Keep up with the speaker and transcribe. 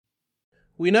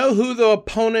We know who the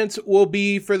opponents will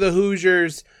be for the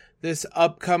Hoosiers this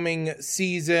upcoming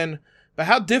season, but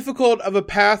how difficult of a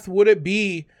path would it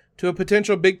be to a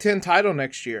potential Big Ten title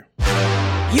next year?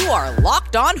 You are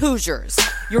Locked On Hoosiers,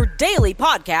 your daily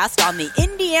podcast on the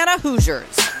Indiana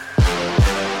Hoosiers.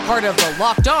 Part of the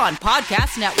Locked On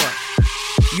Podcast Network,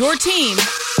 your team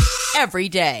every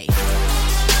day.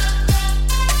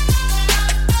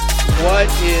 What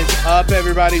is up,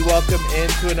 everybody? Welcome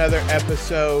into another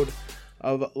episode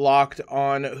of Locked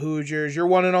On Hoosiers, your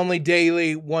one and only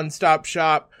daily one-stop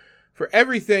shop for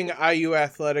everything IU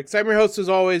athletics. I'm your host, as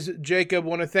always, Jacob. I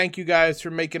want to thank you guys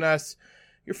for making us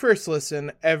your first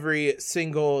listen every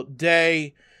single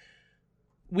day.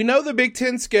 We know the Big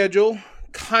Ten schedule,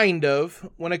 kind of,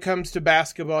 when it comes to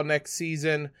basketball next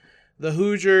season. The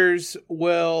Hoosiers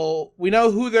we know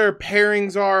who their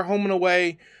pairings are, home and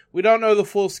away. We don't know the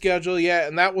full schedule yet,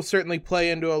 and that will certainly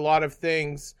play into a lot of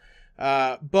things.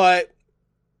 But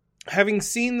having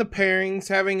seen the pairings,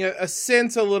 having a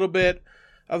sense a little bit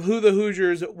of who the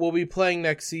Hoosiers will be playing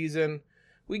next season,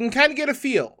 we can kind of get a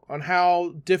feel on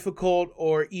how difficult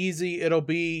or easy it'll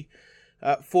be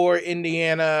for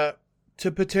Indiana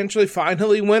to potentially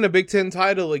finally win a Big Ten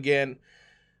title again.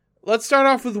 Let's start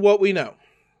off with what we know.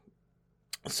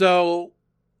 So,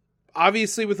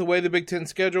 obviously, with the way the Big Ten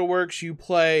schedule works, you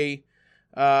play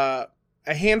a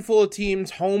handful of teams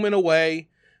home and away,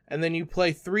 and then you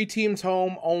play 3 teams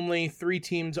home only, 3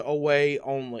 teams away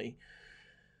only.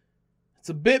 It's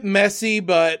a bit messy,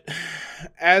 but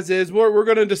as is, we're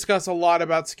going to discuss a lot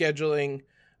about scheduling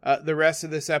the rest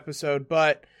of this episode,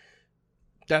 but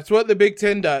that's what the Big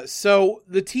Ten does. So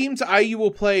the teams IU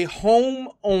will play home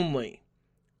only: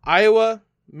 Iowa,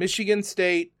 Michigan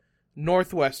State,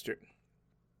 Northwestern.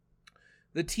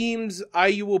 The teams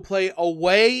IU will play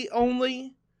away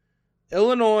only: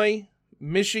 Illinois,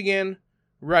 Michigan,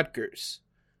 Rutgers.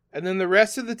 And then the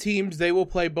rest of the teams, they will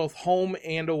play both home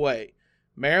and away: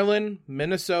 Maryland,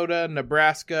 Minnesota,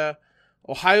 Nebraska,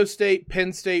 Ohio State,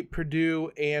 Penn State,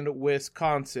 Purdue, and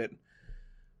Wisconsin.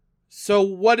 So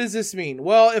what does this mean?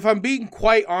 Well, if I'm being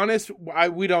quite honest,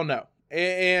 we don't know.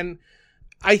 And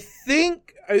I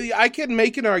think I can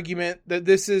make an argument that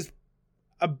this is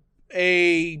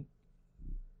a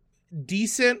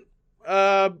decent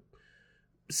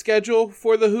schedule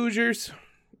for the Hoosiers.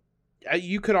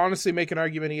 You could honestly make an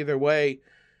argument either way,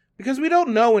 because we don't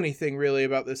know anything really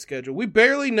about this schedule. We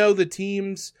barely know the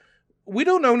teams. We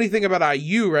don't know anything about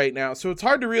IU right now, so it's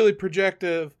hard to really project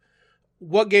of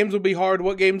what games will be hard,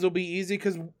 what games will be easy,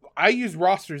 because IU's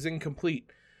roster is incomplete.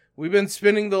 We've been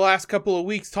spending the last couple of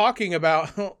weeks talking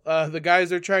about the guys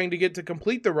they're trying to get to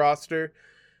complete the roster,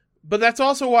 but that's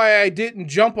also why I didn't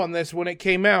jump on this when it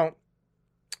came out,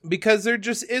 because there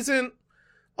just isn't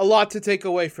a lot to take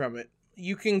away from it.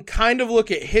 You can kind of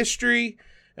look at history,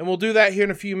 and we'll do that here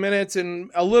in a few minutes, and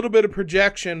a little bit of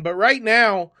projection. But right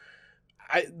now,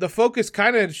 the focus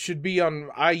kind of should be on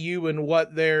IU and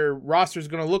what their roster is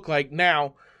going to look like.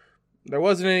 Now, there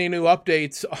wasn't any new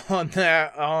updates on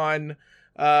that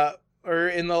or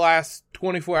in the last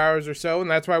 24 hours or so,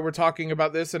 and that's why we're talking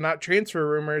about this and not transfer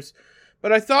rumors.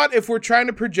 But I thought if we're trying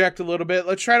to project a little bit,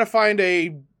 let's try to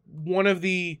find one of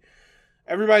the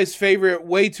everybody's favorite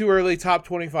way too early top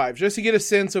 25, just to get a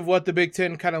sense of what the Big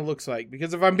Ten kind of looks like.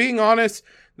 Because if I'm being honest,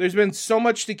 there's been so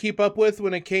much to keep up with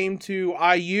when it came to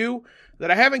IU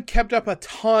that I haven't kept up a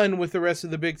ton with the rest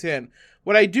of the Big Ten.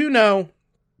 What I do know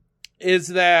is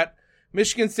that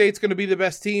Michigan State's going to be the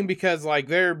best team because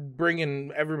they're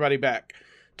bringing everybody back.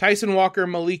 Tyson Walker,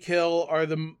 Malik Hill are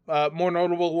the more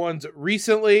notable ones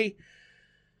recently.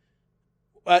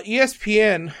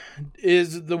 ESPN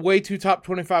is the way to top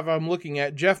 25 I'm looking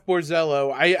at. Jeff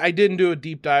Borzello. I didn't do a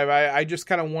deep dive. I just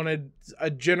kind of wanted a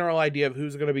general idea of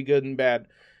who's going to be good and bad.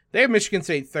 They have Michigan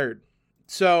State third.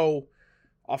 So,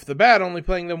 off the bat, only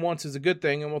playing them once is a good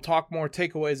thing, and we'll talk more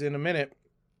takeaways in a minute.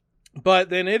 But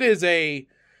then it is a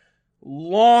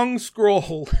long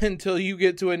scroll until you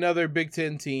get to another Big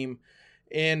Ten team.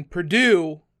 And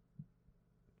Purdue,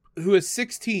 who is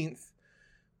 16th,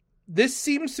 this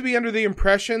seems to be under the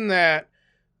impression that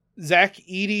Zach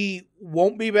Edey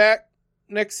won't be back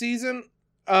next season.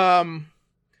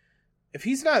 If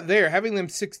he's not there, having them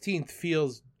 16th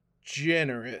feels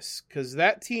generous, because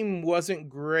that team wasn't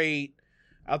great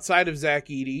outside of Zach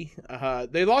Edey.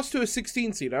 They lost to a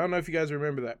 16 seed. I don't know if you guys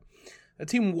remember that. The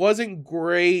team wasn't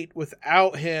great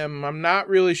without him. I'm not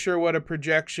really sure what a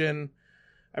projection.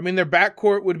 I mean, their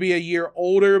backcourt would be a year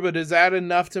older, but is that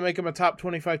enough to make them a top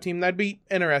 25 team? That'd be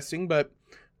interesting, but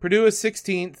Purdue is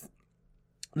 16th.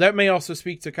 That may also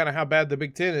speak to kind of how bad the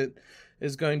Big Ten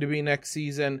is going to be next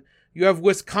season. You have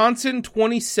Wisconsin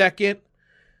 22nd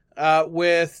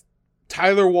with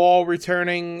Tyler Wall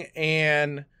returning,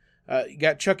 and you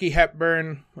got Chucky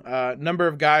Hepburn, number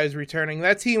of guys returning.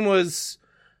 That team was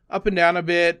up and down a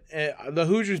bit. The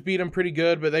Hoosiers beat them pretty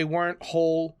good, but they weren't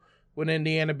whole when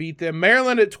Indiana beat them.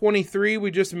 Maryland at 23,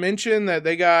 we just mentioned that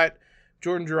they got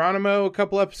Jordan Geronimo a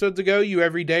couple episodes ago. You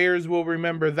everydayers will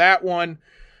remember that one.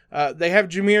 They have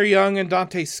Jameer Young and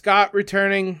Dante Scott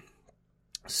returning.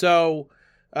 So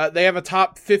they have a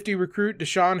top 50 recruit,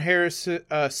 Deshaun Harris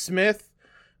Smith.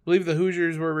 I believe the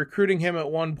Hoosiers were recruiting him at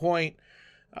one point.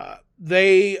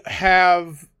 They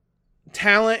have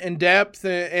talent and depth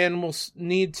and will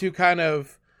need to kind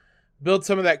of build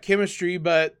some of that chemistry,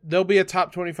 but they'll be a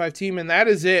top 25 team, and that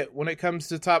is it when it comes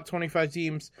to top 25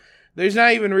 teams. There's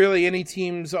not even really any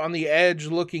teams on the edge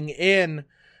looking in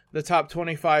the top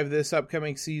 25 this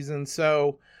upcoming season.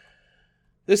 So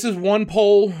this is one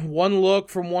poll, one look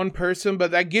from one person,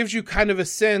 but that gives you kind of a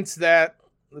sense that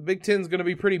the Big Ten is going to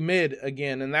be pretty mid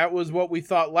again, and that was what we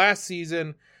thought last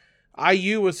season.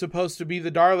 IU was supposed to be the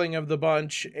darling of the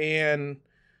bunch, and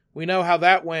we know how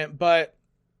that went, but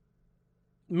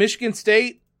Michigan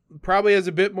State probably has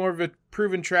a bit more of a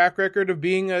proven track record of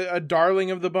being a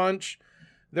darling of the bunch.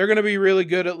 They're going to be really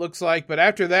good, it looks like, but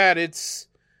after that,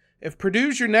 if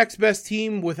Purdue's your next best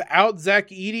team without Zach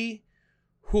Edey,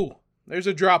 there's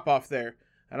a drop-off there,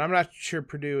 and I'm not sure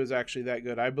Purdue is actually that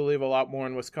good. I believe a lot more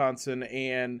in Wisconsin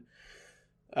and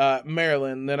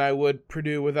Maryland than I would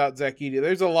Purdue without Zach Edey.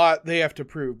 There's a lot they have to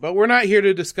prove, but we're not here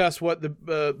to discuss what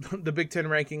the Big Ten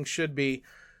rankings should be.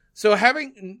 So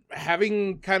having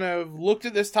kind of looked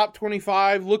at this top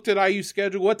 25, looked at IU's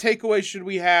schedule, what takeaways should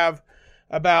we have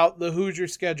about the Hoosier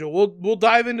schedule? We'll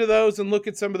dive into those and look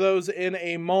at some of those in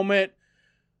a moment.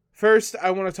 First,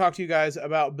 I want to talk to you guys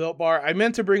about Built Bar. I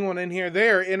meant to bring one in here. They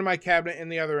are in my cabinet in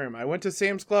the other room. I went to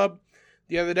Sam's Club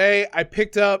the other day. I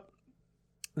picked up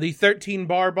the 13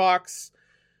 bar box.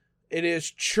 It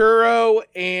is churro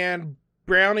and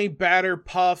brownie batter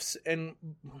puffs, and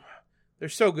they're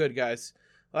so good, guys.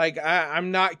 Like,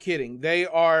 I'm not kidding. They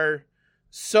are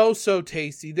so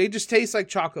tasty. They just taste like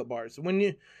chocolate bars.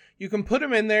 When you can put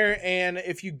them in there, and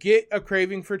if you get a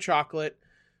craving for chocolate,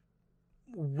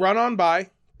 run on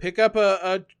by, pick up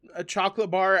a chocolate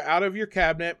bar out of your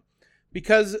cabinet,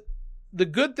 because the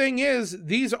good thing is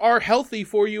these are healthy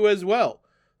for you as well.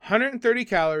 130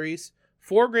 calories,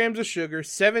 4 grams of sugar,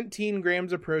 17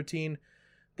 grams of protein.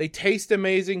 They taste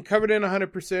amazing, covered in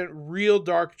 100% real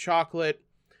dark chocolate.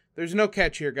 There's no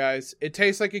catch here, guys. It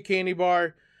tastes like a candy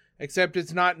bar, except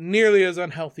it's not nearly as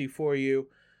unhealthy for you.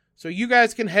 So you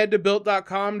guys can head to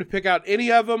Built.com to pick out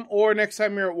any of them, or next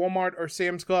time you're at Walmart or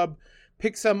Sam's Club,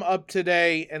 pick some up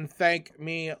today and thank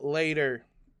me later.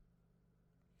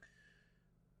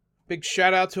 Big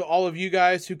shout out to all of you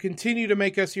guys who continue to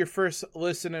make us your first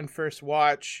listen and first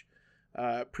watch.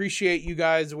 Appreciate you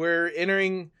guys. We're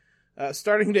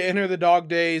starting to enter the dog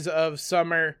days of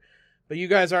summer, but you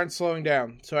guys aren't slowing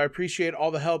down. So I appreciate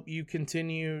all the help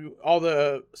all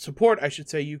the support, I should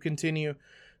say, you continue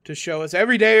to show us.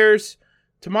 Everydayers,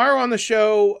 tomorrow on the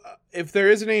show, if there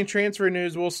isn't any transfer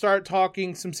news, we'll start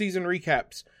talking some season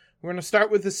recaps. We're going to start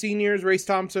with the seniors, Race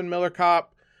Thompson, Miller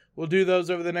Kopp. We'll do those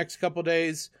over the next couple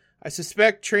days. I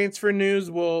suspect transfer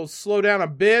news will slow down a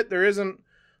bit. There isn't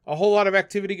a whole lot of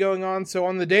activity going on. So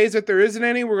on the days that there isn't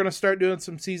any, we're going to start doing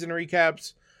some season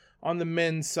recaps on the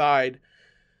men's side.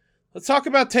 Let's talk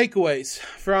about takeaways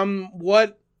from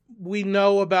what we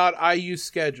know about IU's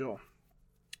schedule.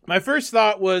 My first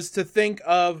thought was to think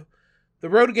of the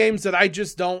road games that I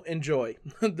just don't enjoy.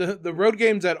 the road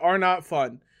games that are not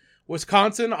fun.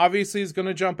 Wisconsin obviously is going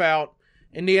to jump out.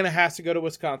 Indiana has to go to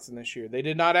Wisconsin this year. They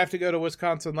did not have to go to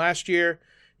Wisconsin last year.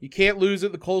 You can't lose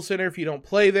at the Kohl Center if you don't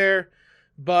play there,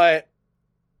 but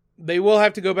they will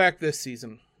have to go back this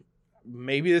season.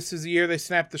 Maybe this is the year they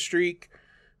snap the streak.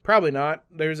 Probably not.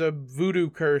 There's a voodoo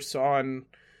curse on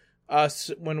us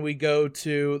when we go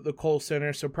to the Kohl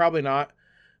Center, so probably not.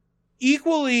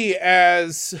 Equally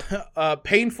as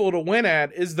painful to win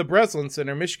at is the Breslin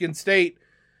Center, Michigan State.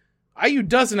 IU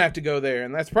doesn't have to go there,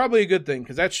 and that's probably a good thing,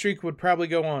 because that streak would probably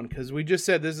go on, because we just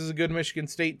said this is a good Michigan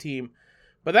State team.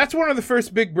 But that's one of the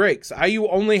first big breaks. IU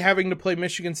only having to play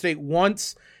Michigan State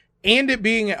once, and it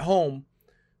being at home.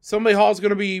 Assembly Hall is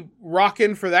going to be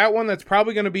rocking for that one. That's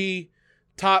probably going to be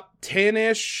top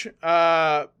 10-ish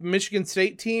Michigan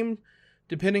State team,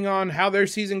 depending on how their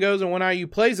season goes and when IU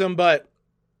plays them, but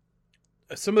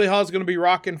Assembly Hall is going to be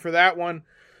rocking for that one.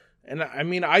 And I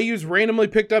mean, IU's randomly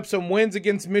picked up some wins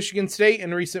against Michigan State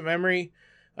in recent memory,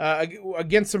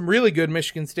 against some really good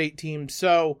Michigan State teams.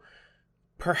 So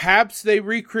perhaps they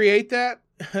recreate that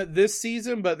this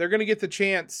season, but they're going to get the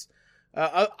chance.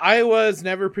 Iowa is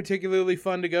never particularly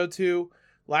fun to go to.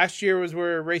 Last year was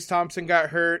where Race Thompson got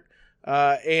hurt,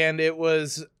 and it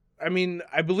was, I mean,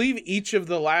 I believe each of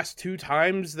the last 2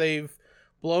 times they've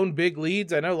blown big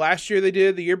leads. I know last year they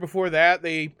did. The year before that,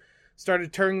 they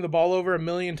started turning the ball over 1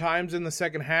 million times in the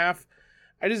second half.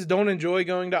 I just don't enjoy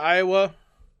going to Iowa.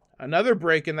 Another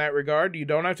break in that regard. You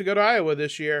don't have to go to Iowa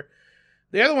this year.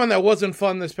 The other one that wasn't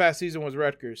fun this past season was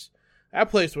Rutgers. That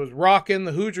place was rocking.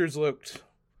 The Hoosiers looked,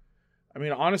 I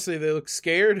mean, honestly, they looked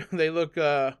scared. They look,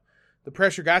 the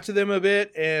pressure got to them a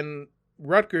bit, and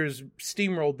Rutgers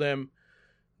steamrolled them.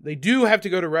 They do have to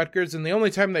go to Rutgers, and the only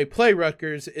time they play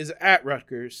Rutgers is at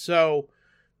Rutgers. So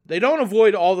they don't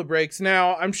avoid all the breaks.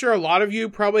 Now, I'm sure a lot of you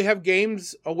probably have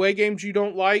games, away games you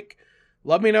don't like.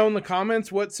 Let me know in the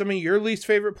comments what some of your least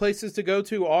favorite places to go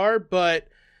to are, but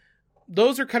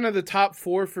those are kind of the top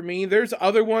 4 for me. There's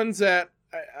other ones that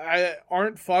I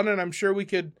aren't fun, and I'm sure we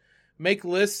could make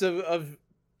lists of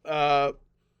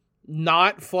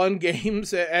not fun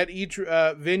games at each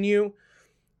venue.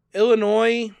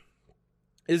 Illinois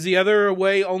is the other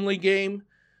away only game.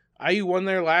 IU won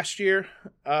there last year.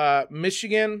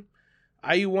 Michigan,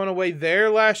 IU won away there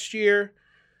last year.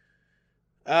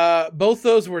 Both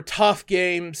those were tough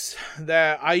games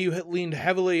that IU had leaned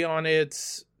heavily on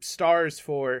its stars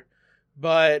for,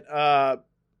 but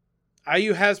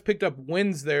IU has picked up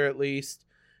wins there at least.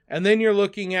 And then you're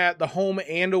looking at the home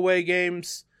and away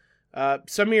games.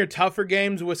 Some of your tougher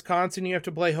games, Wisconsin, you have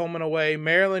to play home and away.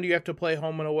 Maryland, you have to play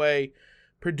home and away.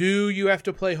 Purdue, you have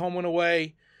to play home and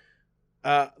away.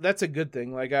 That's a good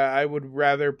thing. Like, I would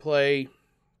rather play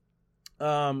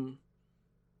Purdue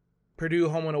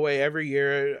home and away every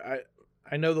year.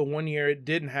 I know the one year it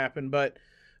didn't happen, but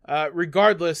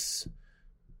regardless,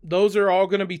 those are all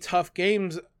going to be tough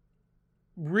games.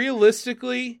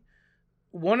 Realistically,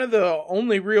 one of the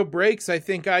only real breaks I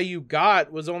think IU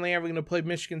got was only having to play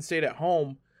Michigan State at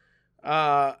home.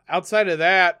 Outside of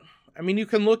that, I mean, you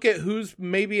can look at who's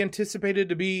maybe anticipated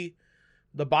to be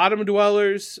the bottom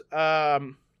dwellers.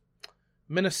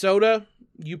 Minnesota,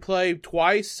 you play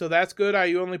twice, so that's good.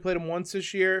 IU only played them once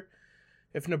this year.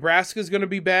 If Nebraska's going to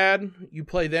be bad, you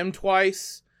play them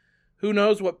twice. Who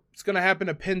knows what's going to happen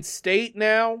to Penn State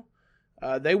now?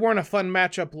 They weren't a fun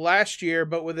matchup last year,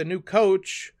 but with a new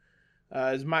coach,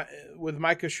 with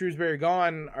Micah Shrewsbury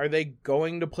gone, are they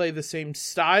going to play the same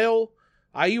style?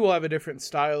 IU will have a different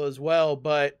style as well,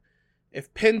 but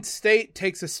if Penn State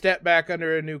takes a step back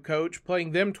under a new coach,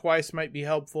 playing them twice might be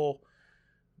helpful.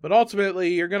 But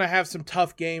ultimately, you're going to have some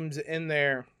tough games in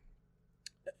there.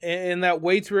 In that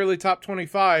way to early top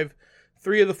 25,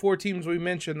 3 of the 4 teams we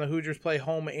mentioned, the Hoosiers play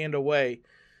home and away.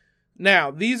 Now,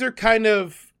 these are kind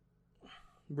of,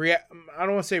 I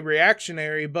don't want to say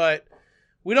reactionary, but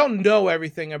we don't know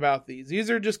everything about these. These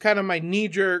are just kind of my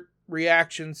knee-jerk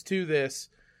reactions to this.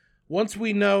 Once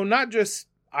we know not just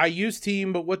IU's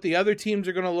team, but what the other teams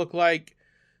are going to look like,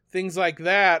 things like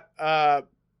that,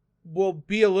 we'll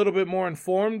be a little bit more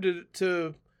informed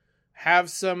to have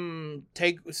some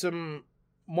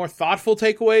more thoughtful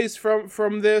takeaways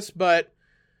from this. But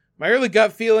my early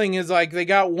gut feeling is like they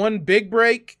got one big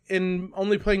break in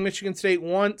only playing Michigan State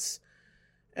once,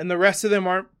 and the rest of them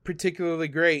aren't particularly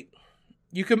great.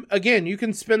 You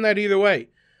can spin that either way.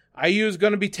 IU is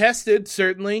going to be tested,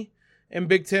 certainly, in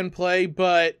Big Ten play,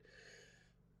 but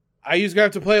IU's going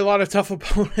to have to play a lot of tough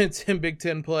opponents in Big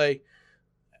Ten play.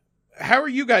 How are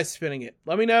you guys spinning it?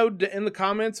 Let me know in the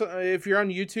comments if you're on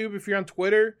YouTube, if you're on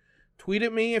Twitter. Tweet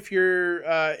at me. If you're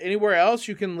anywhere else,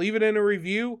 you can leave it in a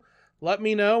review. Let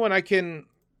me know, and I can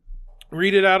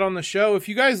read it out on the show. If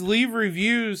you guys leave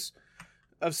reviews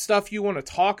of stuff you want to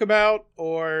talk about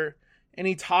or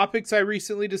any topics I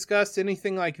recently discussed,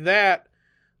 anything like that,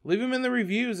 leave them in the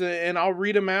reviews and I'll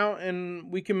read them out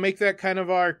and we can make that kind of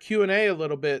our Q&A a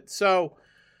little bit. So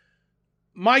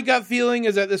my gut feeling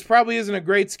is that this probably isn't a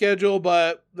great schedule,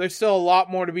 but there's still a lot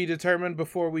more to be determined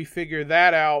before we figure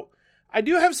that out. I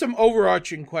do have some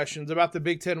overarching questions about the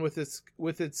Big Ten with its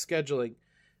scheduling.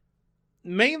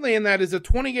 Mainly in that, is a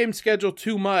 20-game schedule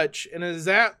too much, and is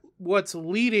that what's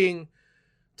leading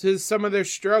to some of their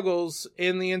struggles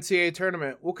in the NCAA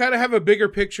tournament? We'll kind of have a bigger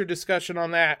picture discussion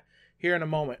on that here in a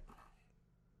moment.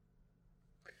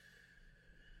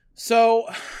 So,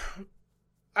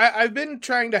 I've been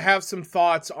trying to have some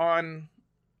thoughts on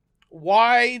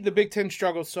why the Big Ten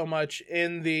struggles so much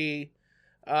in the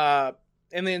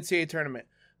NCAA tournament.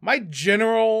 My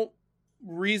general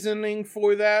reasoning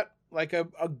for that, like a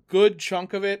good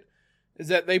chunk of it, is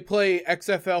that they play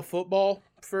XFL football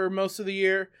for most of the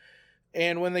year.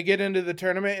 And when they get into the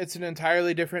tournament, it's an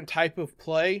entirely different type of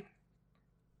play.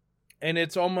 And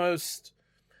it's almost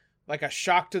like a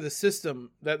shock to the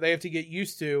system that they have to get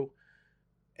used to.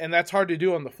 And that's hard to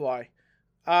do on the fly.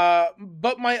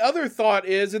 But my other thought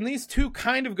is, and these two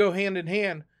kind of go hand in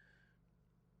hand,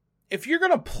 if you're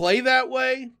going to play that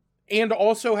way and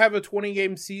also have a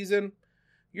 20-game season,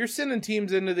 you're sending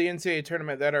teams into the NCAA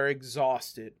tournament that are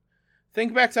exhausted.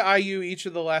 Think back to IU each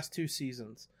of the last 2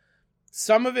 seasons.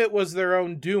 Some of it was their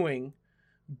own doing,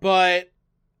 but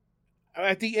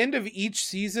at the end of each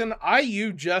season,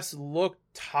 IU just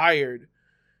looked tired.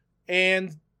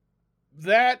 And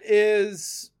that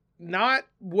is not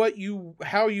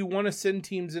how you want to send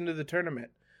teams into the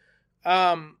tournament.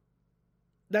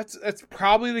 That's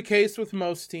probably the case with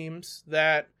most teams,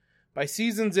 that by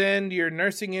season's end, you're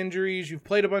nursing injuries, you've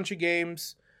played a bunch of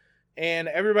games, and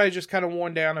everybody's just kind of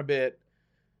worn down a bit.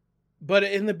 But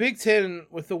in the Big Ten,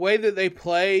 with the way that they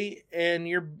play, and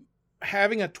you're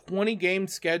having a 20-game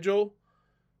schedule,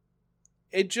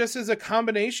 it just is a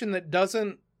combination that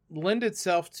doesn't lend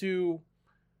itself to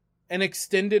an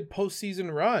extended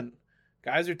postseason run.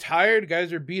 Guys are tired,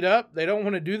 guys are beat up, they don't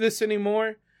want to do this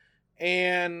anymore,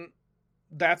 and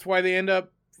that's why they end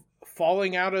up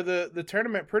falling out of the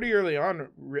tournament pretty early on,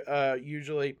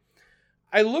 usually.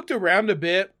 I looked around a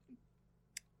bit.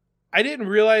 I didn't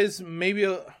realize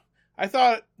I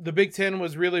thought the Big Ten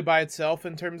was really by itself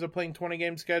in terms of playing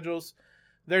 20-game schedules.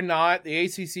 They're not. The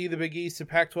ACC, the Big East, the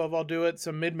Pac-12 all do it.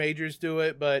 Some mid-majors do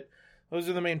it, but those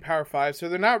are the main Power 5. So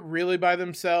they're not really by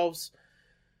themselves.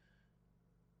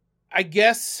 I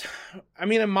guess,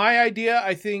 in my idea,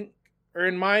 I think, or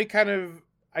in my kind of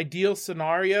ideal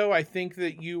scenario, I think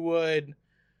that you would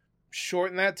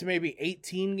shorten that to maybe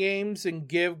 18 games and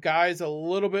give guys a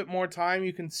little bit more time.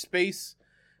 You can space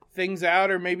things out,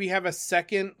 or maybe have a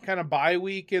second kind of bye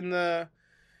week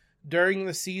during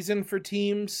the season for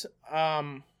teams.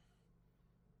 I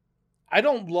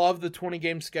don't love the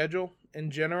 20-game schedule in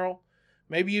general.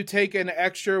 Maybe you take an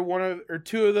extra 1 or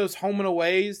 2 of those home and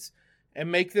aways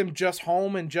and make them just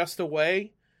home and just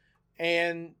away,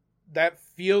 and that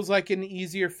feels like an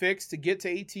easier fix to get to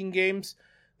 18 games.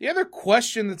 The other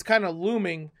question that's kind of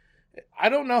looming, I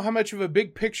don't know how much of a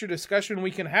big picture discussion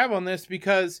we can have on this,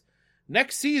 because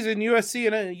next season USC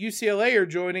and UCLA are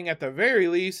joining at the very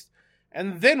least,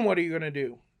 and then what are you going to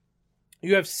do?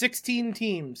 You have 16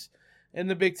 teams in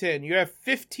the Big Ten. You have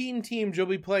 15 teams you'll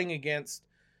be playing against.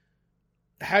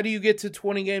 How do you get to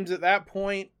 20 games at that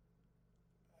point?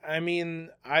 I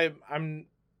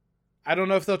don't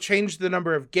know if they'll change the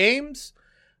number of games.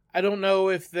 I don't know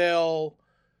if I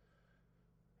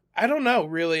don't know,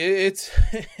 really.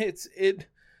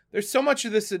 There's so much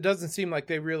of this that doesn't seem like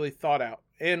they really thought out.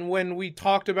 And when we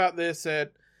talked about this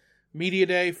at Media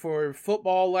Day for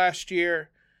football last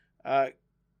year, the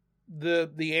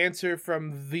answer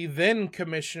from the then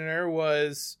commissioner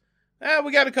was,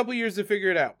 we got a couple years to figure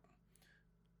it out.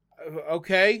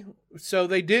 Okay, so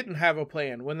they didn't have a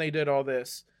plan when they did all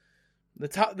this.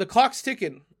 The clock's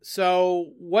ticking.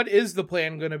 So what is the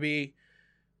plan going to be?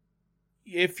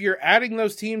 If you're adding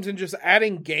those teams and just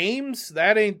adding games,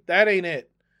 that ain't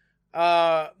it.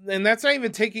 And that's not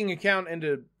even taking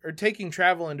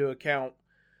travel into account,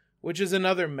 which is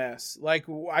another mess. Like,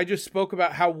 I just spoke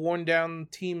about how worn down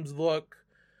teams look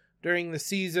during the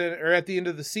season, or at the end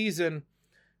of the season.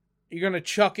 You're going to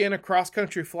chuck in a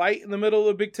cross-country flight in the middle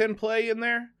of Big Ten play in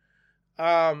there?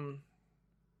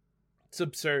 It's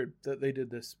absurd that they did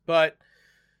this. But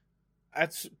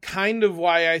that's kind of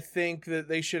why I think that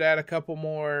they should add a couple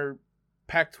more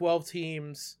Pac-12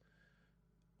 teams,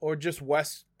 or just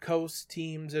West Coast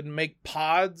teams, and make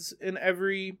pods in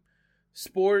every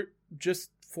sport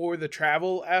just for the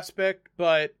travel aspect.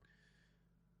 But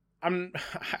I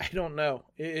don't know.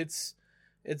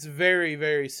 It's very,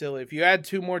 very silly. If you add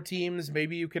 2 more teams,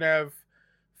 maybe you can have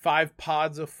 5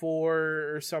 pods of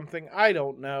 4 or something. I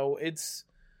don't know.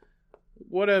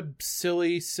 What a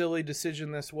silly, silly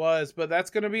decision this was. But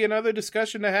that's going to be another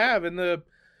discussion to have in the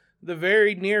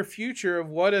very near future of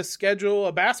what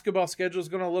a basketball schedule is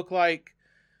going to look like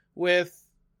with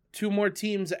 2 more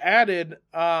teams added.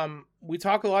 We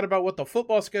talk a lot about what the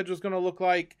football schedule is going to look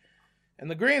like. In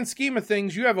the grand scheme of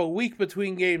things, you have a week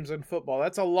between games in football.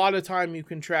 That's a lot of time you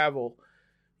can travel.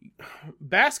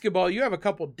 Basketball, you have a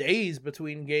couple days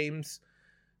between games.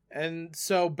 And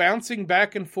so bouncing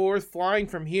back and forth, flying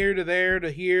from here to there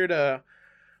to here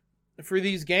for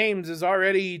these games is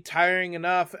already tiring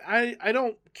enough. I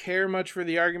don't care much for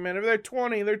the argument. If they're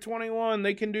 20, they're 21,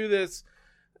 they can do this.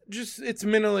 It's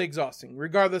mentally exhausting,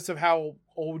 regardless of how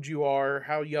old you are,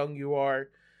 how young you are.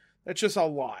 That's just a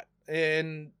lot.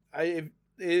 And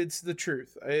it's the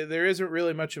truth. There isn't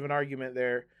really much of an argument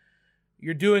there.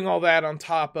 You're doing all that on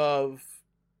top of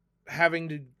having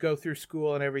to go through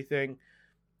school and everything.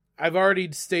 I've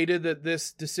already stated that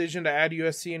this decision to add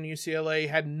USC and UCLA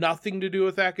had nothing to do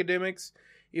with academics.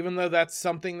 even though that's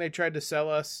something they tried to sell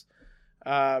us.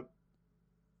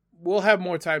 We'll have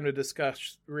more time to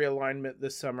discuss realignment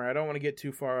this summer. I don't want to get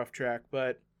too far off track,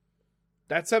 but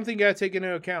that's something you got to take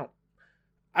into account.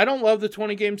 I don't love the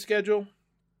 20-game schedule.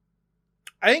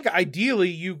 I think ideally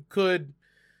you could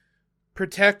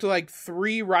protect like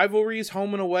 3 rivalries,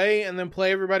 home and away, and then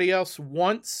play everybody else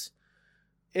once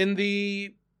in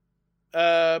the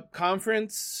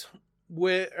conference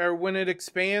when it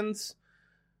expands.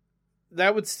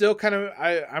 That would still kind of,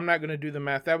 I'm not going to do the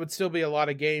math. That would still be a lot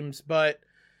of games, but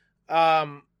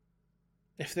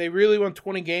if they really want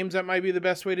 20 games, that might be the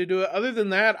best way to do it. Other than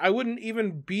that, I wouldn't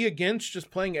even be against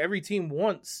just playing every team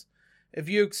once. If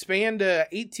you expand to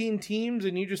 18 teams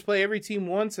and you just play every team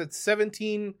once, it's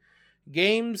 17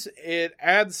 games. It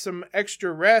adds some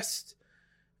extra rest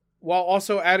while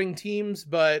also adding teams,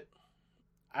 but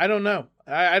I don't know.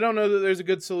 I don't know that there's a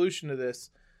good solution to this.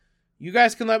 You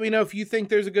guys can let me know if you think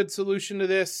there's a good solution to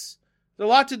this. There's a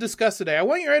lot to discuss today. I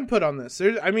want your input on this.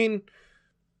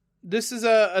 This is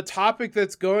a topic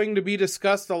that's going to be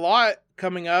discussed a lot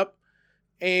coming up,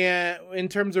 and in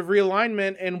terms of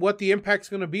realignment and what the impact's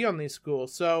going to be on these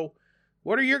schools. So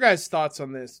what are your guys' thoughts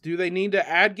on this? Do they need to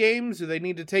add games? Do they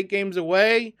need to take games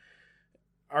away?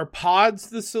 Are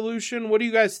pods the solution? What do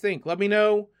you guys think? Let me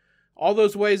know all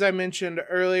those ways I mentioned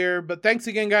earlier. But thanks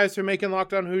again, guys, for making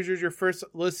Locked On Hoosiers your first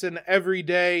listen every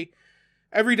day.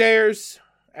 Everydayers,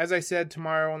 as I said,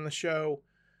 tomorrow on the show.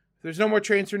 If there's no more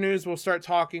transfer news, we'll start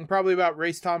talking probably about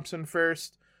Race Thompson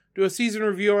first. Do a season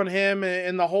review on him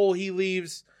and the hole he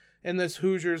leaves in this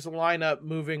Hoosiers lineup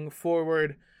moving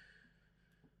forward.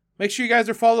 Make sure you guys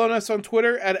are following us on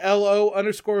Twitter at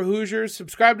LO_Hoosiers.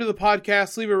 Subscribe to the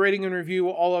podcast, leave a rating and review,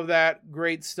 all of that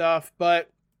great stuff. But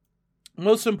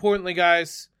most importantly,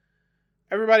 guys,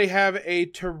 everybody have a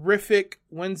terrific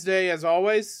Wednesday as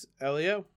always. Elio.